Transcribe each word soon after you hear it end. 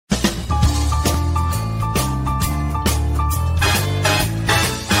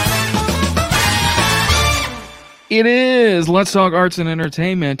It is. Let's talk arts and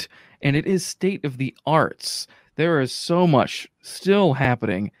entertainment, and it is state of the arts. There is so much still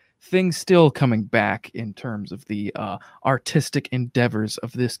happening, things still coming back in terms of the artistic endeavors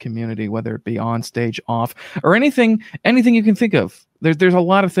of this community, whether it be on stage, off, or anything you can think of. There's a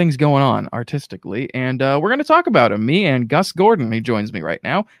lot of things going on artistically, and we're going to talk about them. Me and Gus Gordon, he joins me right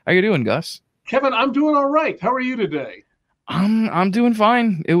now. How you doing, Gus? Kevin, I'm doing all right. How are you today? I'm doing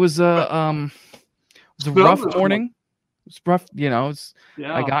fine. It was a rough morning. It's rough, Yeah.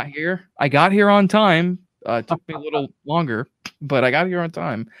 I got here on time. It took me a little longer, but I got here on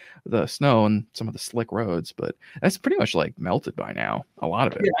time. The snow and some of the slick roads, but that's pretty much like melted by now. A lot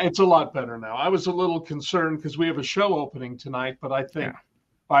of it. Yeah, it's a lot better now. I was a little concerned because we have a show opening tonight, but I think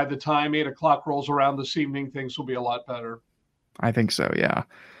by the time 8 o'clock rolls around this evening, things will be a lot better. I think so, yeah.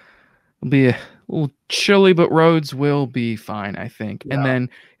 It'll be a little chilly, but roads will be fine, I think. Yeah. And then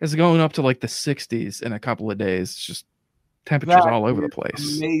it's going up to like the 60s in a couple of days. It's just temperatures all over the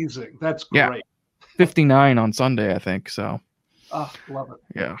place. Amazing. That's great. 59 on Sunday, I think. So, love it.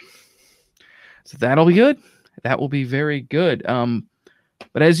 Yeah. So that'll be good. That will be very good.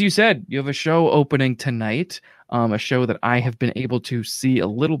 But as you said, you have a show opening tonight. A show that I have been able to see a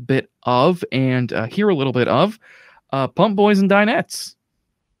little bit of and hear a little bit of. Pump Boys and Dinettes.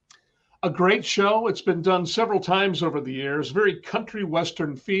 A great show. It's been done several times over the years. Very country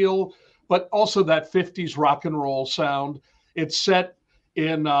western feel, but also that 50s rock and roll sound. It's set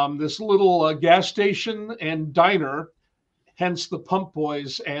in this little gas station and diner, hence the Pump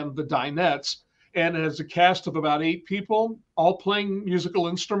Boys and the Dinettes. And it has a cast of about 8 people, all playing musical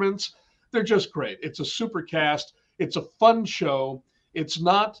instruments. They're just great. It's a super cast. It's a fun show. It's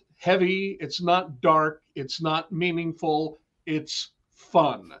not heavy. It's not dark. It's not meaningful. It's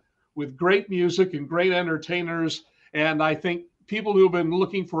fun with great music and great entertainers. And I think people who have been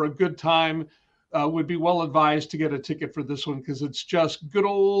looking for a good time would be well advised to get a ticket for this one because it's just good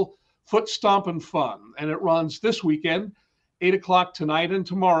old foot stomping fun. And it runs this weekend, 8 o'clock tonight and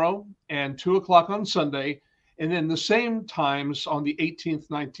tomorrow, and 2 o'clock on Sunday. And then the same times on the 18th,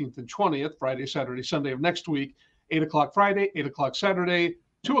 19th, and 20th, Friday, Saturday, Sunday of next week, 8 o'clock Friday, 8 o'clock Saturday,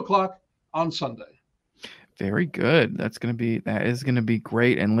 2 o'clock on Sunday. Very good. That is gonna be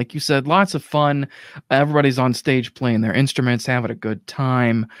great. And like you said, lots of fun. Everybody's on stage playing their instruments, having a good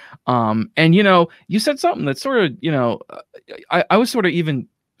time. And you said something that sort of, I was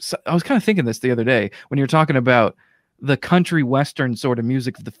kind of thinking this the other day when you're talking about the country western sort of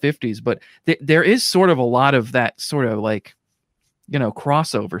music of the 50s, but there is sort of a lot of that sort of like,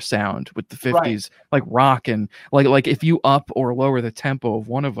 crossover sound with the 50s, right. Like rock and like if you up or lower the tempo of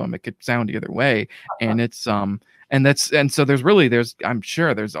one of them, it could sound either way. And it's so I'm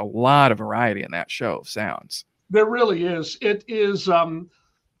sure there's a lot of variety in that show of sounds. There really is. It is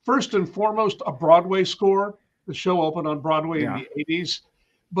first and foremost a Broadway score. The show opened on Broadway in the 80s,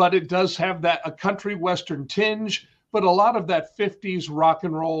 but it does have a country western tinge, but a lot of that 50s rock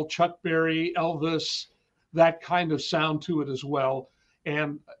and roll, Chuck Berry, Elvis, that kind of sound to it as well.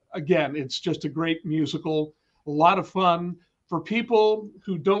 And again, it's just a great musical, a lot of fun. For people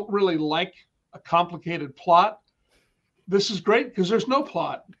who don't really like a complicated plot, this is great because there's no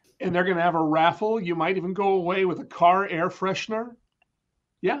plot. And they're going to have a raffle. You might even go away with a car air freshener.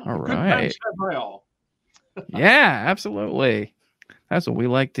 Yeah, all good right. times had by all. Yeah, absolutely. That's what we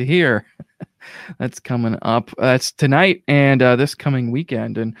like to hear. That's coming up. That's tonight and this coming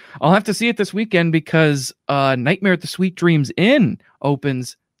weekend. And I'll have to see it this weekend because Nightmare at the Sweet Dreams Inn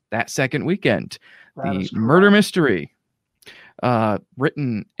opens that second weekend. The murder mystery,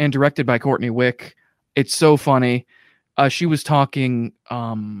 written and directed by Courtney Wick. It's so funny. She was talking,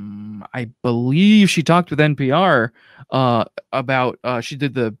 I believe she talked with NPR about, she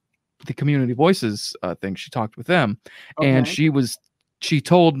did the Community Voices thing. She talked with them. Okay. And she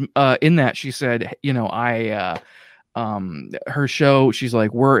told in that she said, her show, she's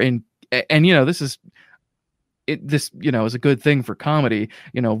like, we're in, and this is a good thing for comedy,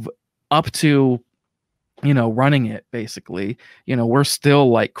 up to, running it basically, we're still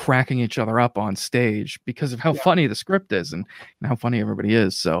like cracking each other up on stage because of how funny the script is and how funny everybody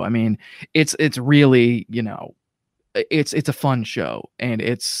is. So, I mean, it's really, it's a fun show and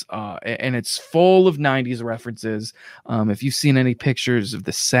it's full of 90s references. If you've seen any pictures of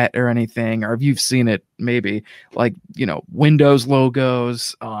the set or anything, or if you've seen it, maybe like, Windows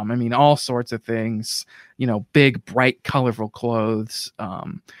logos, all sorts of things, big, bright, colorful clothes.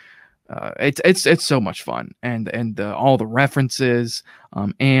 It's so much fun and all the references,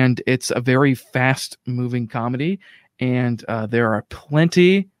 and it's a very fast moving comedy. And there are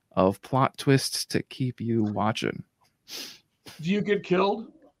plenty of plot twists to keep you watching. Do you get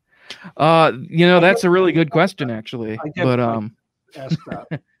killed? That's a really good question, actually. I get But ask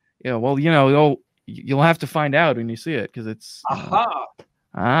that. yeah, well, you'll have to find out when you see it because it's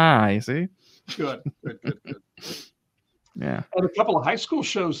you see. Good. Yeah. And a couple of high school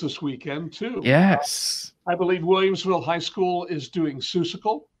shows this weekend too. Yes. I believe Williamsville High School is doing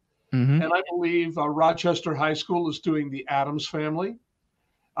Seussical, Mm-hmm. and I believe Rochester High School is doing the Addams Family.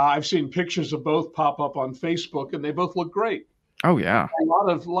 I've seen pictures of both pop up on Facebook, and they both look great. Oh yeah. A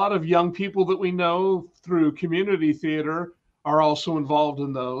lot of young people that we know through community theater are also involved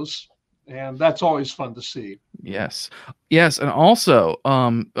in those, and that's always fun to see. Yes. Yes, and also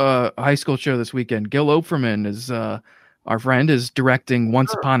a high school show this weekend. Gil Oferman is our friend is directing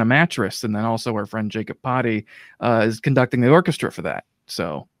Once Upon a Mattress, and then also our friend Jacob Potty is conducting the orchestra for that.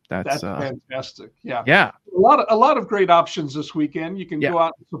 So that's fantastic. Yeah. Yeah. A lot of great options this weekend. You can go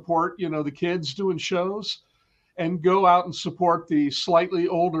out and support, the kids doing shows, and go out and support the slightly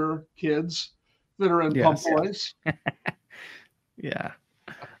older kids that are in Pump Boys. Yeah.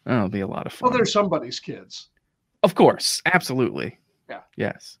 That'll be a lot of fun. Well, they're somebody's kids. Of course. Absolutely. Yeah.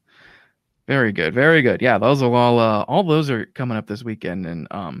 Yes. Very good. Very good. Yeah, those are all those are coming up this weekend.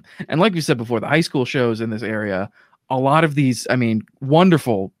 And like we said before, the high school shows in this area, a lot of these,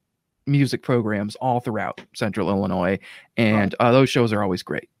 wonderful music programs all throughout Central Illinois. And those shows are always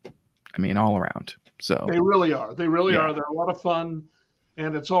great. All around. So they really are. They really are. They're a lot of fun.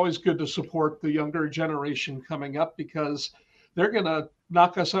 And it's always good to support the younger generation coming up because they're going to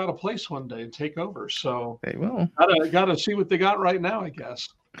knock us out of place one day and take over. So they will. Gotta see what they got right now, I guess.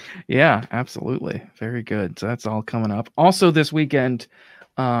 Yeah, absolutely. Very good. So that's all coming up. Also this weekend,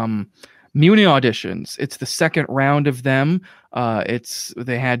 Muni auditions. It's the second round of them.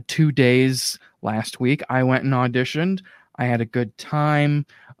 They had 2 days last week. I went and auditioned. I had a good time.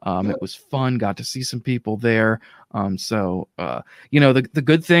 It was fun. Got to see some people there. The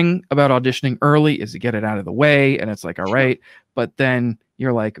good thing about auditioning early is you get it out of the way and it's like, all right. But then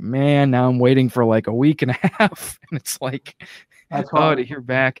you're like, man, now I'm waiting for like a week and a half. And it's like, to hear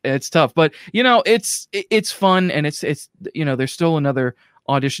back. It's tough, but it's fun. And it's there's still another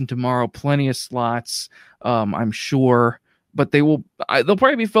audition tomorrow, plenty of slots. I'm sure, but they'll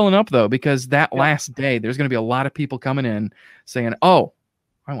probably be filling up though, because that last day, there's going to be a lot of people coming in saying, oh,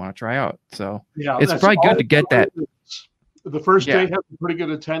 I want to try out. So it's probably good to get that. The first day has a pretty good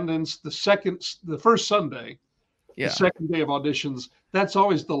attendance. The first Sunday, the second day of auditions, that's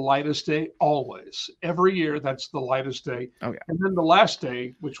always the lightest day, always. Every year, that's the lightest day. Okay. And then the last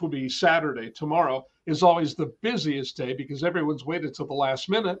day, which will be Saturday, tomorrow, is always the busiest day because everyone's waited till the last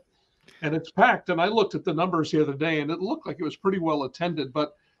minute and it's packed. And I looked at the numbers the other day and it looked like it was pretty well attended,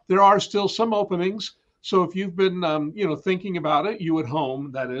 but there are still some openings. So if you've been, thinking about it, you at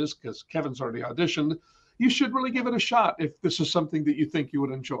home, that is, because Kevin's already auditioned, you should really give it a shot if this is something that you think you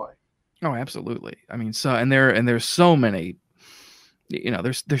would enjoy. Oh, absolutely. There's so many,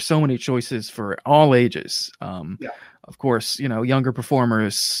 there's so many choices for all ages. Of course, younger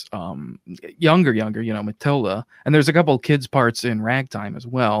performers, younger, Matilda, and there's a couple of kids parts in Ragtime as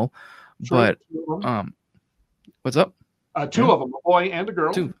well. Sure. But what's up? Two of them, a boy and a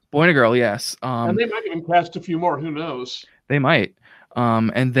girl. Boy and a girl, yes. And they might even cast a few more. Who knows? They might.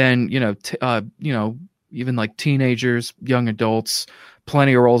 And then even like teenagers, young adults,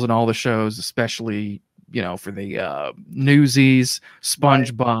 plenty of roles in all the shows, especially for the Newsies,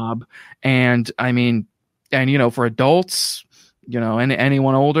 SpongeBob, and for adults, and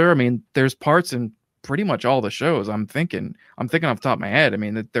anyone older. There's parts in pretty much all the shows. I'm thinking off the top of my head.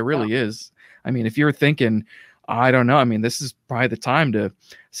 That there really is. If you're thinking, I don't know. This is probably the time to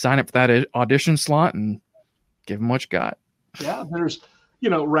sign up for that audition slot and give them what you got. Yeah, there's,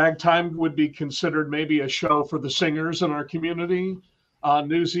 Ragtime would be considered maybe a show for the singers in our community.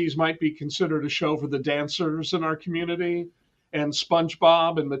 Newsies might be considered a show for the dancers in our community. And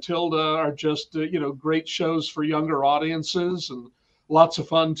SpongeBob and Matilda are just, great shows for younger audiences and lots of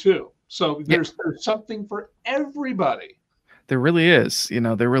fun too. So there's something for everybody. There really is.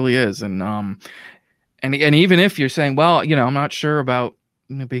 There really is. And even if you're saying, well, I'm not sure about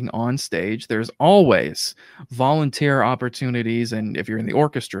being on stage, there's always volunteer opportunities. And if you're in the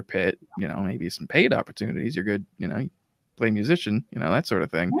orchestra pit, maybe some paid opportunities. You're good, play musician, that sort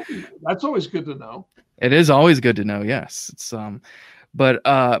of thing. That's always good to know. It is always good to know. Yes. It's but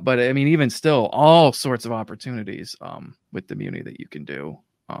even still, all sorts of opportunities with the Muni that you can do.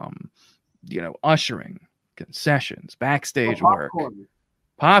 Ushering, concessions, backstage work.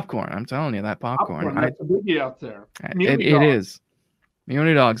 Popcorn, I'm telling you, that popcorn. That's a biggie out there. It is.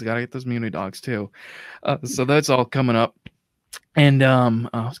 Muni dogs, got to get those Muni dogs too. So that's all coming up. And I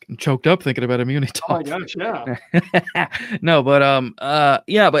was getting choked up thinking about Immunity Oh my Talk. gosh, yeah. No, but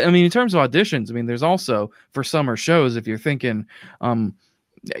yeah, but I mean, in terms of auditions, I mean, there's also for summer shows, if you're thinking,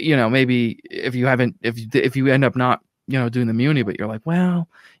 maybe if you end up not, doing the Muni, but you're like, well,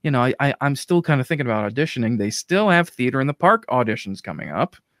 I'm still kind of thinking about auditioning. They still have Theater in the Park auditions coming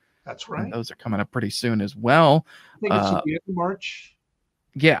up. That's And right. those are coming up pretty soon as well. I think it's at the end of March.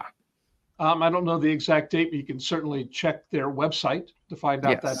 Yeah. I don't know the exact date, but you can certainly check their website to find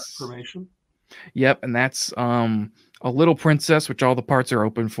out that information. Yep, and that's a Little Princess, which all the parts are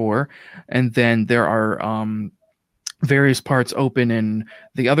open for, and then there are various parts open in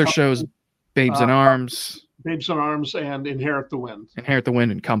the other shows, Babes in Arms, and Inherit the Wind.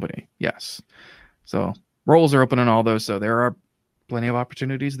 And Company. Yes, so roles are open on all those, so there are plenty of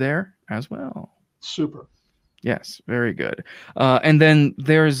opportunities there as well. Super. Yes, very good. And then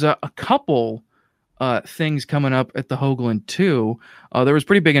there's a couple things coming up at the Hoagland too. There was a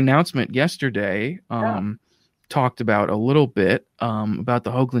pretty big announcement yesterday. Talked about a little bit about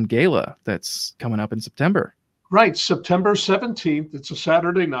the Hoagland Gala that's coming up in September. Right, September 17th. It's a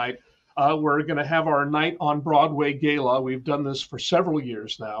Saturday night. We're going to have our Night on Broadway Gala. We've done this for several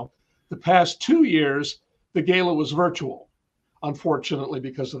years now. The past 2 years, the gala was virtual, unfortunately,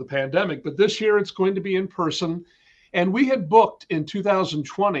 because of the pandemic. But this year, it's going to be in person. And we had booked in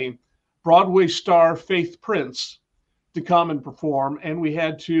 2020 Broadway star Faith Prince to come and perform, and we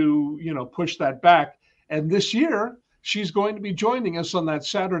had to, push that back. And this year, she's going to be joining us on that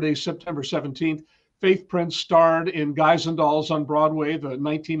Saturday, September 17th. Faith Prince starred in Guys and Dolls on Broadway, the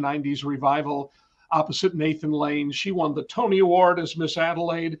 1990s revival opposite Nathan Lane. She won the Tony Award as Miss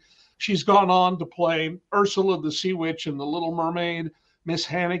Adelaide. She's gone on to play Ursula the Sea Witch in The Little Mermaid, Miss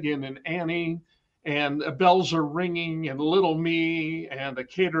Hannigan in Annie, and Bells Are Ringing, and Little Me, and A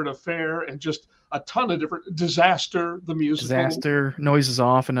Catered Affair, and just a ton of different Disaster, the musical. Noises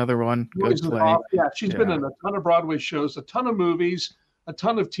Off, another one. Noises Off. Yeah, she's been in a ton of Broadway shows, a ton of movies, a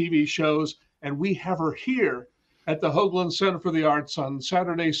ton of TV shows, and we have her here at the Hoagland Center for the Arts on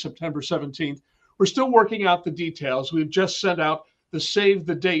Saturday, September 17th. We're still working out the details. We've just sent out the save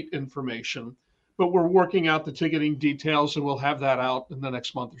the date information, but we're working out the ticketing details, and we'll have that out in the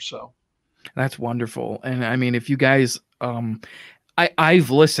next month or so. That's wonderful. And I mean, if you guys, I've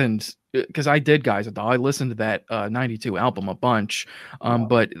listened, because I did Guys and Dolls. I listened to that 92 album a bunch,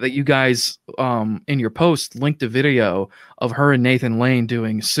 but that you guys in your post linked a video of her and Nathan Lane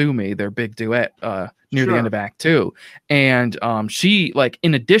doing Sue Me, their big duet near the end of Act 2. And she, like,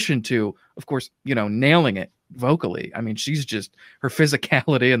 in addition to, of course, nailing it vocally, I mean, she's just, her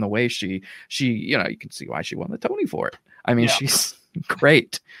physicality and the way she you can see why she won the Tony for it. I mean, she's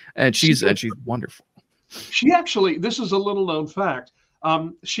great, and she's wonderful. She actually, this is a little known fact,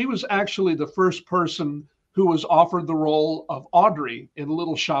 she was actually the first person who was offered the role of Audrey in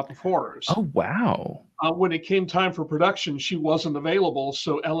Little Shop of Horrors. Oh, wow. When it came time for production, she wasn't available,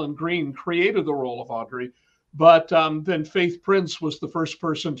 so Ellen Greene created the role of Audrey, but then Faith Prince was the first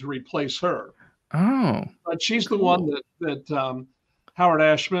person to replace her. Oh. But she's the one that Howard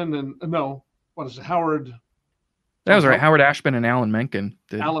Ashman Howard... That was right. Howard Ashman and Alan Menken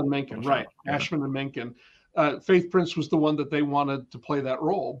did. Alan Menken, right. Yeah. Ashman and Menken. Faith Prince was the one that they wanted to play that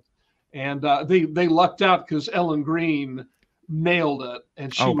role. And they lucked out because Ellen Greene nailed it,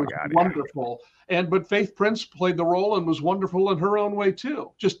 and she was wonderful. Yeah. But Faith Prince played the role and was wonderful in her own way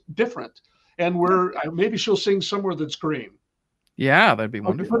too, just different. And maybe she'll sing somewhere that's green. Yeah, that'd be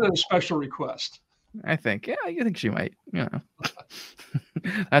wonderful. Put in a special request. I think she might.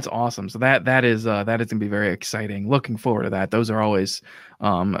 That's awesome. So that is gonna be very exciting. Looking forward to that. Those are always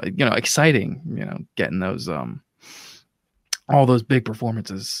exciting. Getting those all those big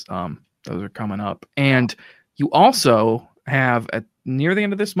performances. Those are coming up, and you also have near the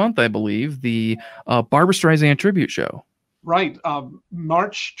end of this month, I believe, the Barbra Streisand tribute show. Right,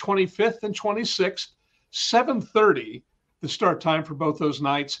 March 25th and 26th, 7:30, the start time for both those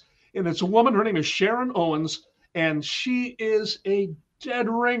nights. And it's a woman, her name is Sharon Owens, and she is a dead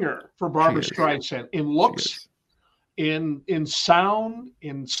ringer for Barbra Streisand in looks, in sound,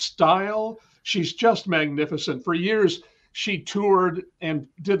 in style. She's just magnificent. For years, she toured and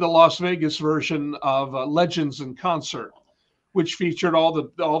did the Las Vegas version of Legends in Concert, which featured all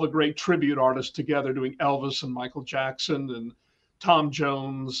the great tribute artists together doing Elvis and Michael Jackson and Tom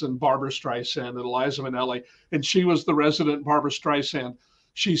Jones and Barbra Streisand and Eliza Minnelli. And she was the resident Barbra Streisand.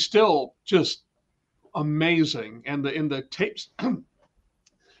 She's still just amazing. And in the tapes,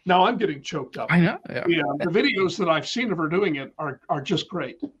 now I'm getting choked up. I know. Yeah. The videos that I've seen of her doing it are just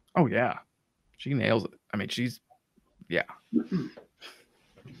great. Oh yeah. She nails it. I mean,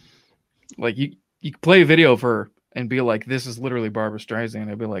 like you play a video of her and be like, this is literally Barbara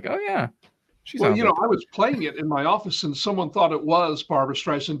Streisand, I'd be like, oh yeah, she's Well, on you there. know, I was playing it in my office and someone thought it was Barbara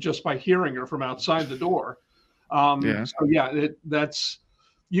Streisand just by hearing her from outside the door. Yeah. So yeah, that's,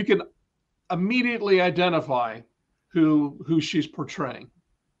 you can immediately identify who she's portraying.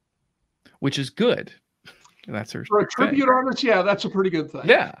 Which is good. That's her For a thing. tribute artist, yeah, that's a pretty good thing.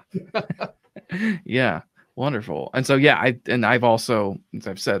 Yeah. Yeah. Wonderful. And so yeah, I've also, as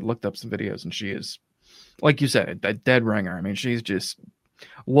I've said, looked up some videos, and she is, like you said, a dead ringer. I mean, she's just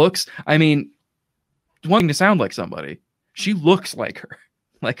looks, I mean, one thing to sound like somebody. She looks like her.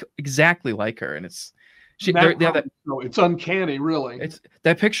 Like exactly like her. And it's they have that, it's uncanny, really. it's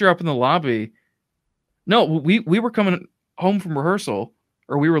that picture up in the lobby. No, we were coming home from rehearsal,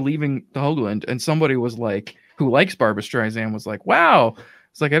 or we were leaving the Hoagland, and somebody was like, who likes Barbara Streisand, was like, wow.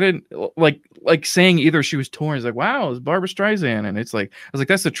 It's like, I didn't like saying either she was torn. It's like, wow, it's Barbara Streisand. And it's like, I was like,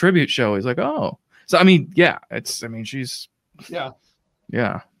 that's a tribute show. He's like, oh. So I mean, yeah, she's yeah.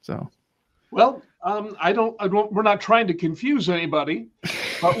 So well, we're not trying to confuse anybody,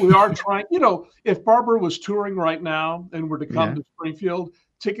 but we are trying, you know, if Barbara was touring right now and were to come to Springfield,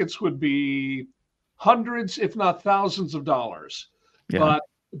 tickets would be hundreds, if not thousands of dollars. Yeah. But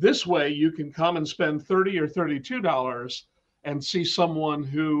this way you can come and spend $30 or $32 and see someone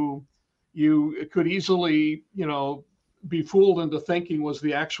who you could easily, you know, be fooled into thinking was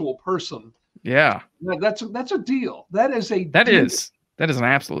the actual person. Yeah. That's a deal. That is a That deal. that is an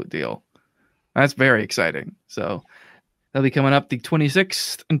absolute deal. That's very exciting. So that'll be coming up the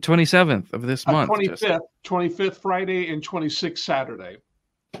 26th and 27th of this month. 25th Friday and 26th Saturday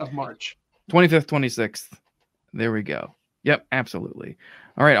of March. 25th, 26th. There we go. Yep, absolutely.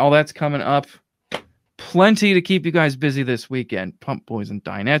 All right, all that's coming up. Plenty to keep you guys busy this weekend. Pump Boys and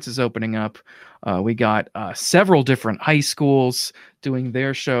Dinettes is opening up. We got several different high schools doing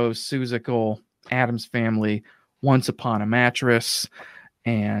their shows. Seussical, Addams Family, Once Upon a Mattress,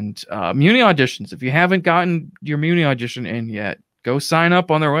 and Muni auditions. If you haven't gotten your Muni audition in yet, go sign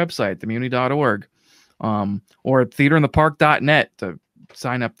up on their website, themuni.org, or theaterinthepark.net to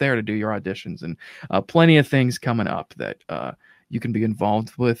sign up there to do your auditions. And plenty of things coming up that you can be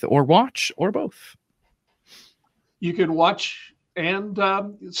involved with or watch, or both. You can watch and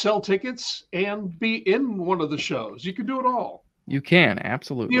sell tickets and be in one of the shows. You can do it all. You can,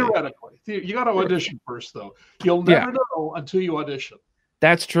 absolutely. Theoretically. You got to audition first, though. You'll never know until you audition.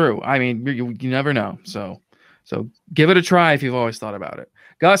 That's true. I mean, you never know. So give it a try if you've always thought about it.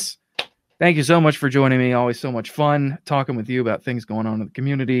 Gus, thank you so much for joining me. Always so much fun talking with you about things going on in the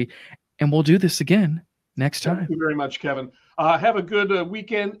community. And we'll do this again next time. Thank you very much, Kevin. Have a good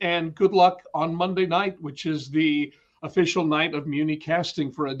weekend and good luck on Monday night, which is the official night of Muni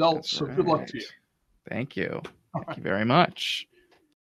casting for adults. That's so right. Good luck to you. Thank you. Thank you very much.